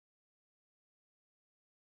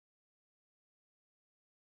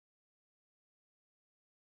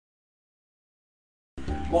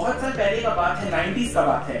बहुत साल पहले का बात है, 90s का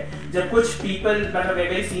बात है, जब कुछ पीपल मतलब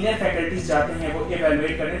वेरी सीनियर फैकल्टीज जाते हैं वो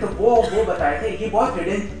इवैल्यूएट करने, तो वो बताए थे ये बहुत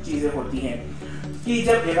हिडन चीजें होती हैं कि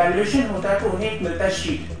जब इवैल्यूएशन होता है तो उन्हें एक मिलता है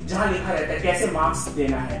शीट जहां लिखा रहता है कैसे मार्क्स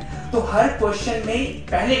देना है। तो हर क्वेश्चन में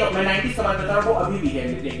पहले का, मैं 90s का बात बता रहा हूँ, वो अभी भी है,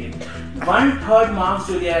 लेकिन 1/3 मार्क्स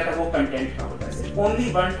जो दिया जाता है वो कंटेंट का होता है, only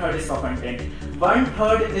 1/3 is for content,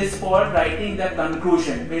 1/3 is for writing the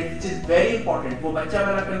conclusion which is very important. वो बच्चा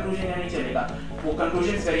वाला कंक्लूजन यहाँ नहीं चलेगा, वो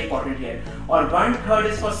conclusion is very important here. और 1/3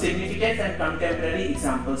 is for significance and contemporary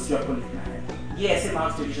examples जो आपको लिखना है। ये ऐसे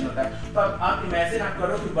मार्क्स डिवीजन होता है। तो अब आप इमेजिन आप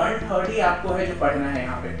करो कि 1/3 ही आपको है जो पढ़ना है,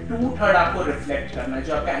 यहाँ पे 2/3 आपको रिफ्लेक्ट करना है,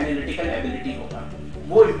 जो आपका एनालिटिकल एबिलिटी होगा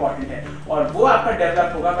वो इंपॉर्टेंट है, और वो आपका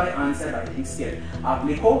डेवलप होगा बाय आंसर राइटिंग स्किल। आप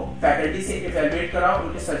लिखो, फैकल्टी से इवैल्यूएट कराओ,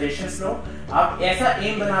 उनके सजेशंस लो। आप ऐसा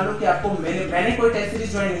एम बना लो कि आपको, मैंने कोई टेस्ट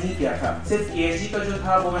सीरीज ज्वाइन नहीं किया था, सिर्फ केएसजी का जो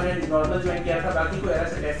था वो मैंने नॉर्मल ज्वाइन किया था, बाकी कोई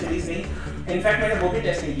ऐसा टेस्ट सीरीज नहीं। इनफैक्ट मैंने वो भी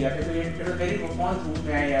टेस्ट नहीं किया था, तो ये वेरी कौन धूप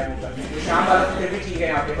में आया यार वो करने। तो शाम वाला तो फिर भी ठीक है,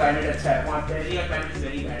 यहाँ पे क्लाइमेट अच्छा है, वहाँ दिल्ली का क्लाइमेट इज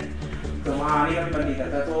वेरी बैड, तो वहाँ आने का भी मन नहीं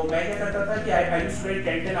करता। तो मैं क्या करता था कि I used to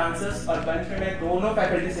right 10 answers, और बंच में मैं दोनों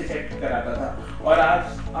फैकल्टी से चेक कराता था, और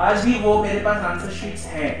आज भी वो मेरे पास आंसर शीट्स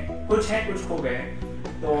हैं, कुछ खो गए,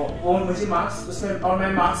 तो वो मुझे मार्क्स उसमें, और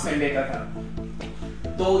मैं मार्क्स में लेता था।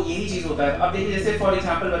 तो यही चीज होता है। अब देखिए, जैसे फॉर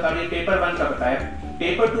एग्जांपल बता रही पेपर 1 का बताया,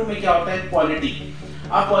 पेपर 2 में क्या होता है, पॉलिटी।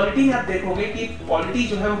 आप पॉलिटी में आप देखोगे कि पॉलिटी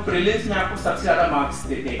जो है वो प्रीलिम्स में आपको सबसे ज्यादा मार्क्स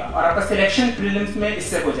देगा, और आपका सिलेक्शन प्रीलिम्स में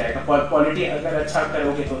इससे हो जाएगा। पॉलिटी अगर अच्छा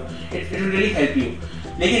करोगे तो it will really help you,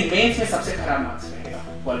 लेकिन मेंस में सबसे खराब मार्क्स रहेगा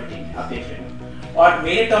पॉलिटी में, आप देख रहे हो। और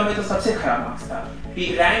मेरे टर्म में तो सबसे खराब मार्क्स था,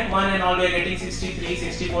 rank 1 and all way getting 63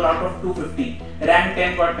 64 out of 250, rank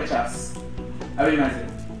 10 got 50। अभी मैं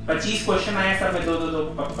 25 क्वेश्चन आए सब में 2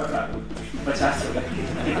 पकड़ा दूं, 50 हो गए,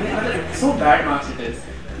 कितने, मतलब so bad marks it is,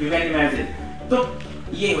 you can imagine. तो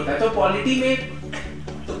ये होता है। तो पॉलिटी में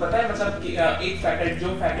तो पता है, मतलब कि एक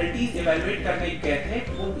फैकल्टीज इवैल्यूएट करने गए थे,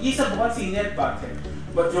 वो ये सब बहुत सीनियर बात है,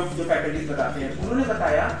 जो फैकल्टीज बताते हैं, उन्होंने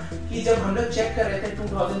बताया कि जब हम लोग चेक कर रहे थे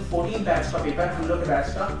 2014 बैच का पेपर, हम लोग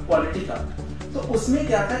बैच का पॉलिटी का, तो उसमें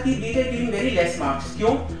क्या था कि we were giving very less marks.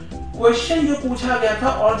 क्यों? क्वेश्चन जो पूछा गया था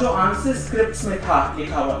और जो आंसर स्क्रिप्ट्स में था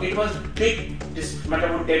लिखा हुआ, इट वाज बिग,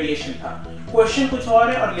 मतलब वो डेविएशन था। क्वेश्चन कुछ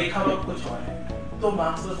और है और लिखा हुआ कुछ और है, तो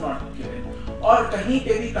मार्क्स वाज नॉट गिवन। और कहीं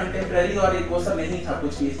पे भी कंटेम्पररी और वो सब नहीं था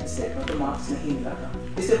कुछ भी इस स्टेट में, तो मार्क्स नहीं मिला था।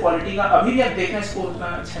 इससे क्वालिटी का अभी भी आप देखना, स्कोर उतना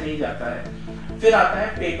अच्छा नहीं जाता है। फिर आता है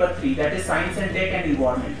paper 3, that is science and take and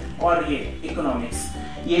environment, और ये इकोनॉमिक्स।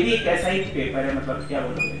 ये भी एक ऐसा ही पेपर है, मतलब क्या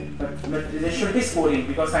बोलोगे, but should be scoring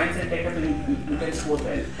because science and tech you can score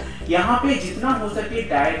well. यहाँ पे जितना हो सके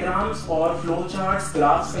डायग्राम्स और फ्लो चार्ट्स,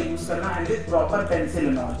 ग्राफ्स का यूज करना, and with proper pencil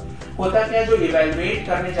and all. होता क्या, जो इवैल्यूएट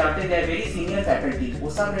करने जाते हैं वेरी सीनियर फैकल्टी, वो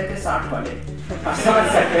सब रहते 60 वाले, आप समझ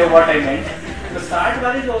सकते हो व्हाट आई मेंट। तो 60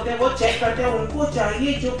 वाले जो होते हैं वो चेक करते हैं, उनको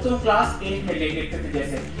चाहिए जो तुम क्लास 8 में लेके थे,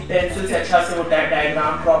 जैसे पेंसिल से अच्छा से वो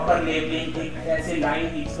डायग्राम, प्रॉपर लेबलिंग, ऐसे लाइन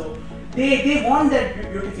खींचो, they want that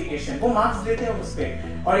beautification, वो मार्क्स देते हैं उस पे।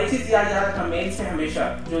 और एक चीज याद रखना, मेंस में हमेशा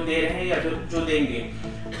जो दे रहे हैं या जो देंगे,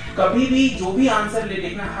 कभी भी जो भी आंसर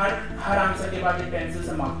लिखना, हर आंसर के बाद एक पेंसिल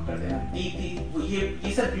से मार्क कर देना।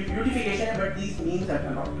 ये सब ब्यूटिफिकेशन है, but these means are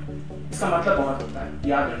not, इसका मतलब बहुत होता है,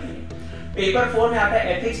 याद रखिए। पेपर 4 में आता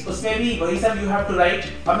है एथिक्स, उसमें भी वही सब यू हैव टू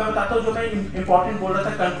राइट। अब मैं बताता हूँ, जो मैं इंपॉर्टेंट बोल रहा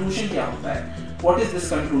था, कंक्लूजन क्या होता है, what is this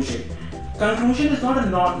conclusion. Conclusion is not a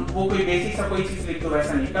not, वो कोई बेसिक सा कोई चीज लिख दो,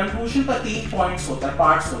 वैसा नहीं। कंक्लूजन का 3 पॉइंट्स होता है,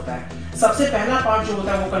 पार्ट्स होता है। सबसे पहला पार्ट जो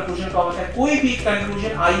होता है वो कंक्लूजन का होता है। कोई भी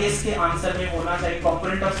कंक्लूजन आईएएस के आंसर में होना चाहिए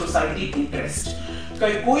कंपोनेंट ऑफ सोसाइटी इंटरेस्ट।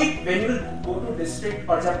 कोई when you go to district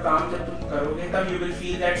और जब तुम करोगे, तब you will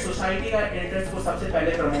feel that society का इंटरेस्ट को सबसे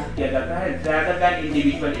पहले प्रमोट किया जाता है rather than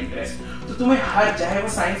इंडिविजुअल इंटरेस्ट। तो तुम्हें हर, चाहे वो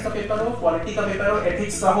साइंस का पेपर हो, पॉलिटी का पेपर हो,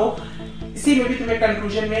 एथिक्स का हो, इसी में भी तुम्हें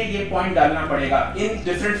कंक्लूजन में ये पॉइंट डालना पड़ेगा इन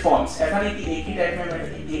डिफरेंट फॉर्म्स। ऐसा नहीं कि एक ही टाइप में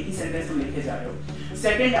एक ही सेंटेंस में लिखे जा रहे हो।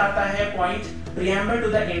 सेकंड आता है point preamble to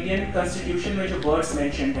the Indian constitution में जो वर्ड्स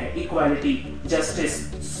मेंशन्ड है, इक्वालिटी, जस्टिस,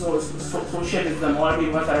 सोशलिज्म, और भी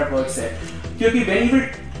बहुत सारे वर्ड्स है। क्योंकि when you will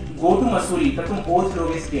go to Mussoorie, तब तुम ओथ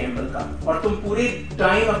लोगे इस प्रीएम्बल का, और तुम पूरे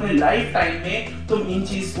टाइम, अपने लाइफ टाइम में तुम इन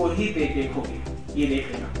चीज को ही देखोगे। ये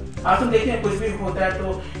देख लेना। आज तुम देखते हैं कुछ भी होता है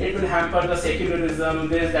तो it will hamper the secularism,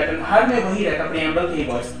 this that, and हर में वही रहता प्रीएम्बल के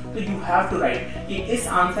वर्ड्स। तो यू हैव टू राइट कि इस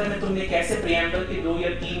आंसर में तुमने कैसे प्रीएम्बल के 2 या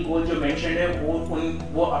 3 गोल जो मेंशन्ड है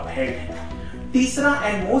वो अपहेल्ड है। तीसरा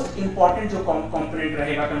एंड मोस्ट इंपॉर्टेंट जो कंपोनेंट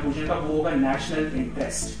रहेगा कंक्लूजन का, वो होगा नेशनल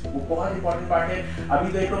इंटरेस्ट। वो बहुत इंपॉर्टेंट पार्ट है।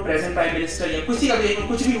 अभी देख लो, प्रेजेंट प्राइम मिनिस्टर या किसी का भी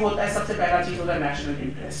कुछ भी होता है, सबसे पहला चीज होता है नेशनल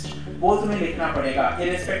इंटरेस्ट। वो तुम्हें लिखना पड़ेगा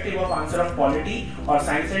irrespective of answer of polity और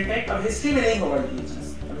साइंस एंड टेक। अब हिस्ट्री में नहीं होगा ये चीज,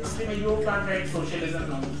 हिस्ट्री में यू कांट राइट सोशलिज्म,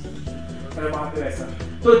 मतलब वहां पे वैसा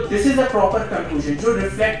तो this is a proper conclusion जो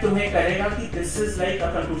रिफ्लेक्ट तुम्हें करेगा कि this is like a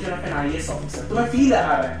conclusion of an IAS officer. तुम्हें फील आ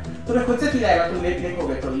रहा है, तुम्हें खुद से फील आएगा, तुम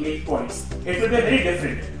लिखोगे तो ये points it will be very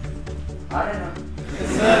different. आ रहा है ना?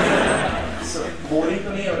 सो बोरिंग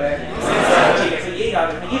तो नहीं हो रहा है? ठीक है, ये याद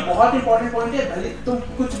रखना, ये बहुत इंपॉर्टेंट पॉइंट है। भले तुम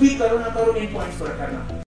कुछ भी करो ना करो, इन पॉइंट्स को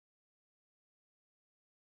रखना।